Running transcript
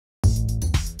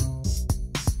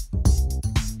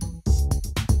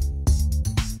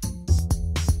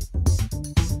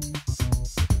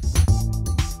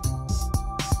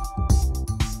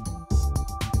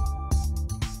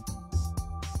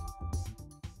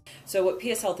So what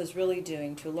PSHealth is really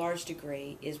doing to a large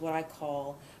degree is what I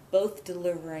call both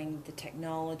delivering the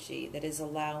technology that is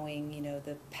allowing,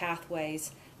 the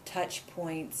pathways, touch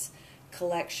points,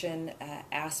 collection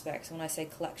aspects. When I say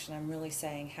collection, I'm really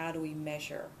saying how do we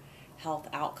measure health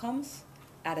outcomes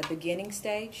at a beginning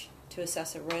stage to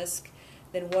assess a risk.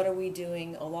 Then what are we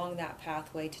doing along that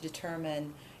pathway to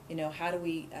determine, how do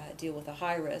we deal with a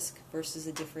high risk versus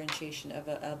a differentiation of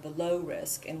a low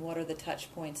risk, and what are the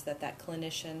touch points that that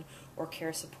clinician or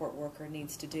care support worker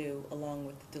needs to do along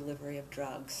with the delivery of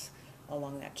drugs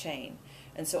along that chain.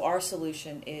 And so our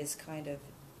solution is kind of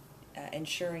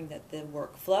ensuring that the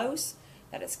work flows,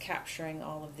 that it's capturing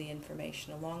all of the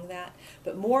information along that.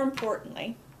 But more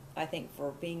importantly, I think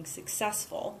for being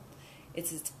successful,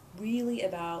 it's really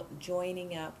about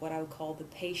joining up what I would call the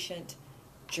patient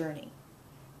journey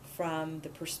from the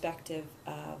perspective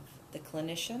of the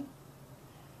clinician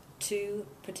to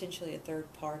potentially a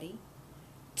third party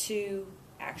to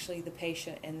actually the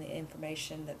patient and the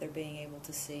information that they're being able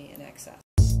to see and access.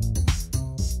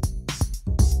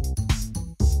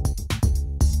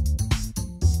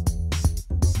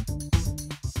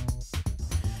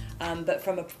 But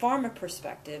from a pharma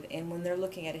perspective, and when they're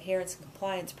looking at adherence and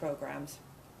compliance programs,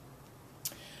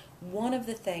 one of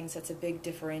the things that's a big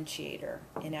differentiator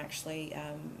in actually,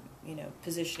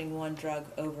 positioning one drug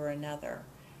over another,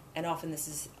 and often this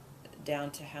is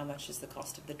down to how much is the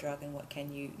cost of the drug and what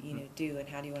can you, do and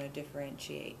how do you want to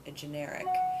differentiate a generic,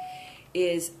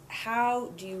 is how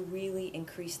do you really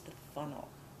increase the funnel?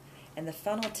 And the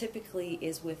funnel typically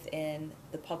is within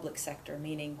the public sector,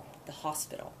 meaning the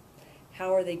hospital.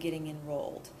 How are they getting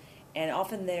enrolled? And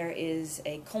often there is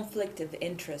a conflict of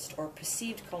interest or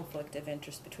perceived conflict of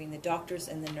interest between the doctors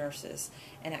and the nurses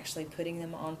and actually putting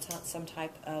them on some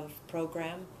type of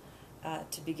program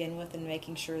to begin with and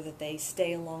making sure that they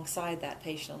stay alongside that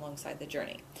patient, alongside the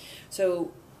journey.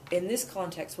 So in this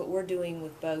context, what we're doing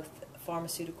with both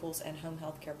pharmaceuticals and home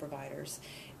health care providers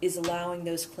is allowing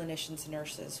those clinicians and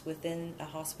nurses within a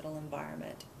hospital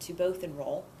environment to both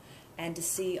enroll and to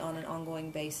see on an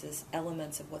ongoing basis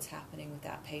elements of what's happening with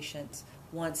that patient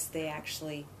once they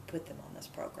actually put them on this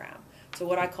program. So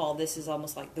what I call this is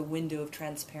almost like the window of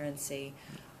transparency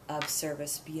of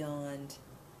service beyond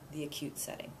the acute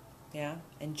setting,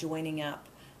 and joining up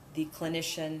the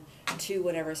clinician to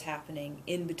whatever's happening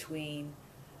in between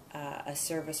a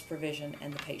service provision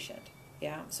and the patient,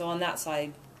 So on that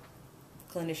side,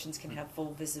 clinicians can have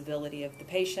full visibility of the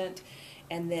patient,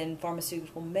 and then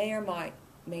pharmaceutical may or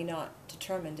may not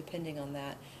determine, depending on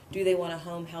that, do they want a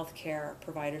home health care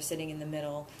provider sitting in the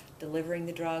middle, delivering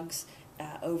the drugs,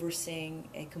 overseeing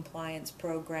a compliance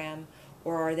program,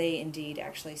 or are they indeed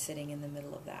actually sitting in the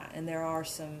middle of that? And there are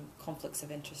some conflicts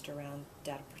of interest around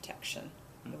data protection,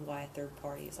 and why a third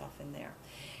party is often there.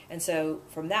 And so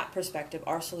from that perspective,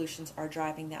 our solutions are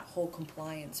driving that whole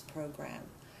compliance program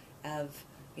of,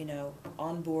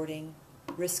 onboarding,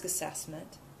 risk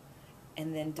assessment,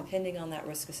 and then depending on that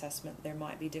risk assessment, there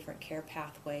might be different care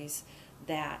pathways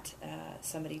that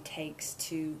somebody takes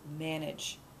to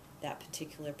manage that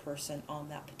particular person on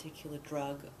that particular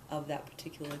drug of that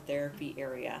particular therapy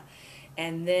area.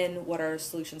 And then what our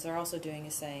solutions are also doing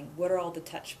is saying, what are all the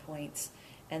touch points,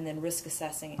 and then risk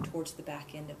assessing it towards the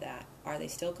back end of that. Are they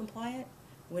still compliant?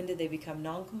 When did they become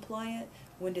non-compliant?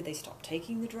 When did they stop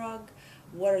taking the drug?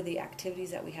 What are the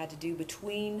activities that we had to do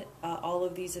between all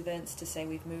of these events to say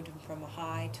we've moved them from a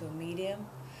high to a medium,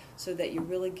 so that you're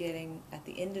really getting, at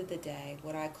the end of the day,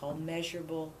 what I call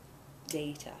measurable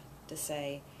data to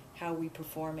say, how are we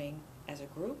performing as a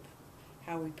group?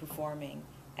 How are we performing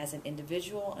as an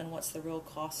individual? And what's the real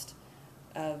cost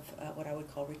of what I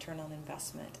would call return on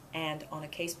investment? And on a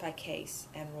case-by-case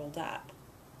and rolled up,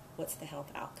 what's the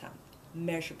health outcome?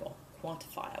 Measurable,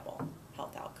 quantifiable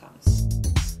health outcomes.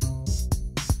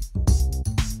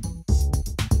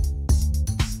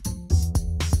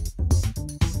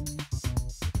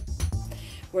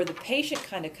 Where the patient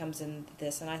kind of comes into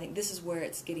this, and I think this is where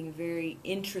it's getting very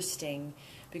interesting,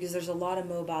 because there's a lot of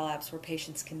mobile apps where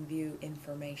patients can view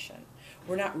information.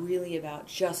 We're not really about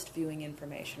just viewing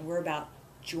information. We're about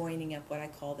joining up what I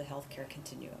call the healthcare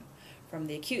continuum, from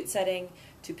the acute setting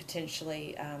to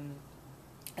potentially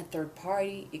a third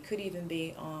party. It could even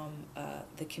be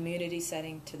the community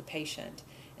setting to the patient,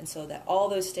 and so that all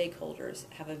those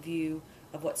stakeholders have a view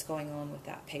of what's going on with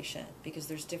that patient, because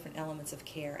there's different elements of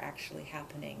care actually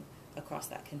happening across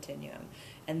that continuum,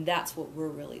 and that's what we're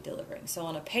really delivering. So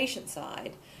on a patient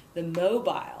side, the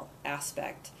mobile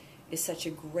aspect is such a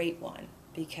great one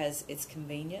because it's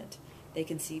convenient. They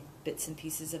can see bits and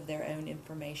pieces of their own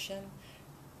information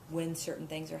when certain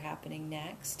things are happening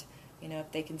next. You know,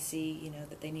 if they can see, you know,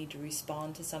 that they need to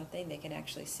respond to something, they can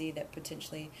actually see that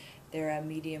potentially they're a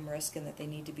medium risk and that they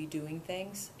need to be doing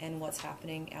things and what's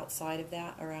happening outside of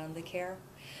that around the care.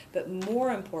 But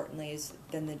more importantly is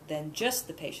than just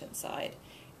the patient side,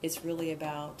 it's really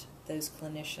about those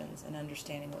clinicians and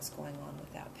understanding what's going on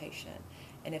with that patient.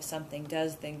 And if something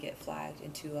does then get flagged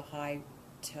into a high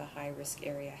risk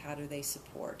area, how do they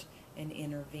support and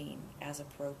intervene as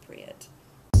appropriate?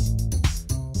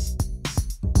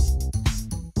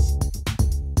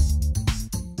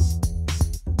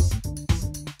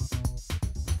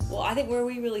 Well, I think where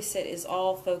we really sit is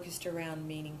all focused around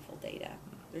meaningful data.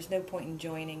 There's no point in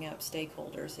joining up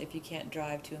stakeholders if you can't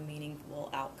drive to a meaningful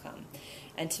outcome.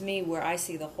 And to me, where I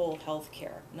see the whole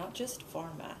healthcare, not just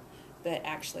pharma, but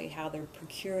actually how they're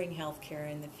procuring healthcare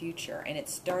in the future, and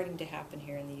it's starting to happen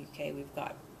here in the UK. We've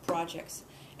got projects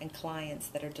and clients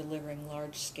that are delivering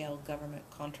large-scale government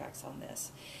contracts on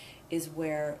this, is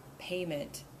where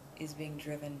payment is being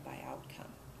driven by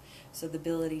outcome. So the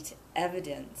ability to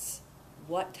evidence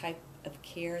what type of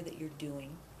care that you're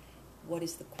doing, what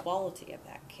is the quality of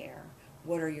that care,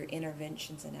 what are your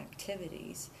interventions and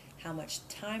activities, how much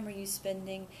time are you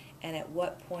spending, and at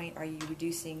what point are you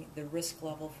reducing the risk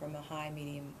level from a high,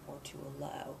 medium, or to a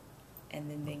low,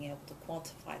 and then being able to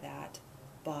quantify that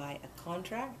by a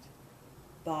contract,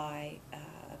 by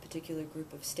a particular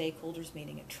group of stakeholders,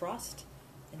 meaning a trust,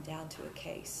 and down to a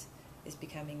case, is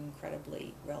becoming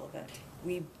incredibly relevant.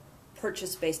 We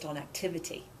purchase based on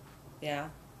activity, yeah,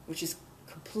 which is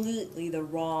completely the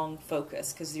wrong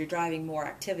focus, because you're driving more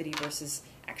activity versus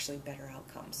actually better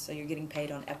outcomes. So you're getting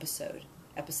paid on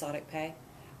episodic pay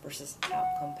versus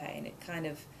outcome pay, and it kind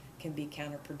of can be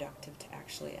counterproductive to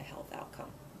actually a health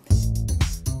outcome.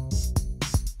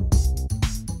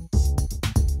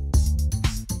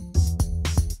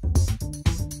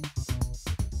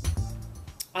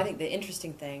 I think the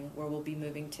interesting thing where we'll be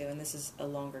moving to, and this is a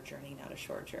longer journey, not a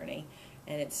short journey,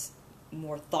 and it's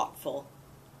more thoughtful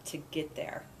to get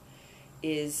there,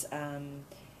 is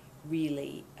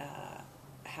really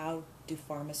how do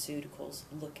pharmaceuticals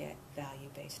look at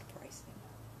value-based pricing?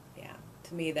 Yeah,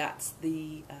 to me that's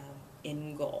the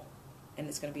end goal, and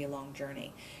it's going to be a long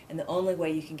journey. And the only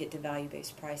way you can get to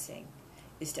value-based pricing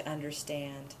is to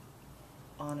understand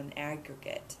on an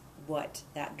aggregate what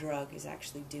that drug is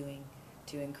actually doing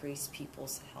to increase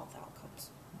people's health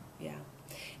outcomes. Yeah,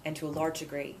 and to a large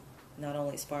degree, not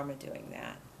only is pharma doing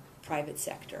that, private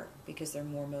sector, because they're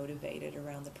more motivated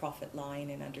around the profit line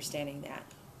and understanding that,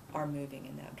 are moving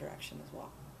in that direction as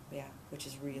well. Yeah, which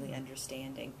is really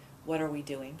understanding what are we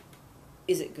doing,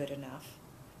 is it good enough,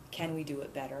 can we do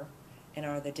it better, and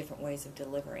are there different ways of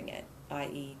delivering it,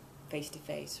 i.e.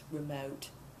 face-to-face, remote,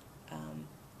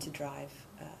 to drive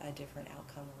a different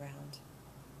outcome around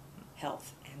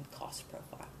health and cost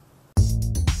profile.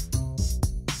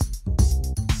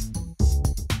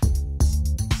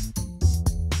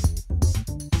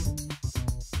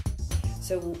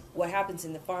 So what happens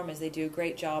in the pharma is they do a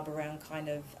great job around kind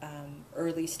of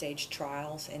early stage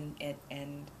trials and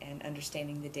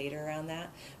understanding the data around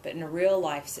that. But in a real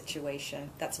life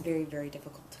situation, that's very, very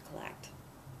difficult to collect.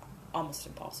 Almost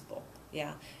impossible.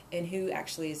 Yeah. And who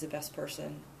actually is the best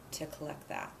person to collect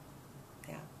that?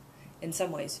 Yeah. In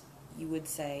some ways, you would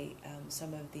say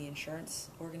some of the insurance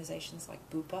organizations like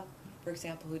Bupa, for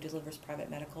example, who delivers private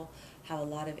medical, have a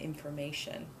lot of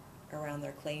information around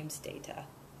their claims data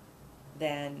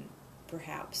than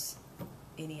perhaps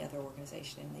any other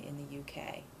organization in the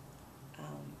UK,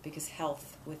 because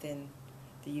health within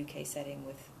the UK setting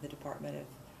with the Department of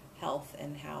Health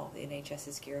and how the NHS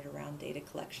is geared around data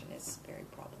collection is very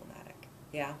problematic.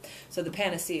 Yeah, so the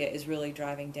panacea is really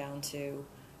driving down to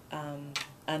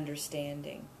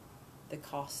understanding the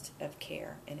cost of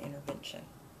care and intervention.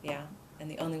 Yeah,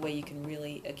 and the only way you can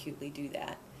really acutely do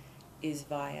that is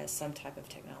via some type of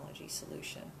technology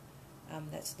solution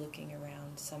that's looking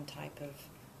around some type of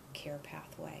care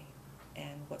pathway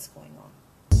and what's going on.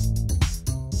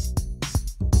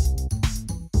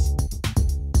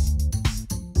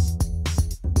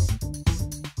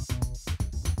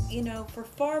 You know, for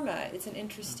pharma, it's an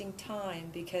interesting time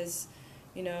because,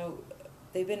 you know,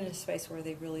 they've been in a space where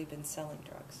they've really been selling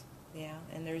drugs. Yeah,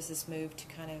 and there's this move to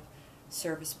kind of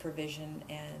service provision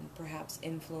and perhaps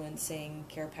influencing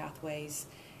care pathways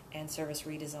and service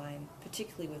redesign,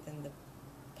 particularly within the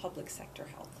public sector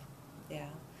health. Yeah,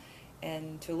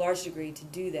 and to a large degree to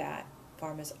do that,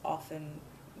 pharma is often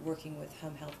working with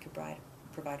home health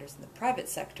providers in the private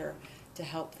sector to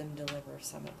help them deliver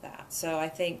some of that. So I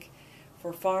think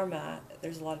for pharma,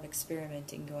 there's a lot of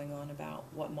experimenting going on about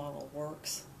what model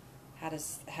works. How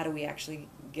do we actually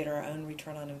get our own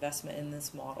return on investment in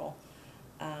this model?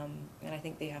 And I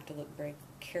think they have to look very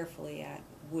carefully at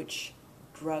which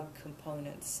drug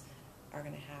components are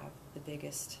going to have the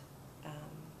biggest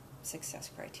success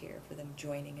criteria for them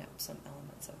joining up some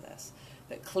elements of this.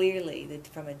 But clearly,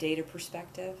 from a data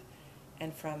perspective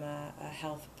and from a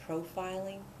health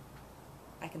profiling,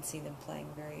 I can see them playing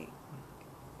very,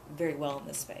 very well in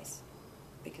this space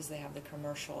because they have the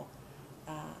commercial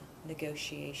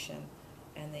negotiation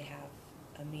and they have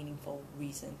a meaningful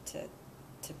reason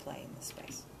to play in this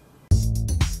space.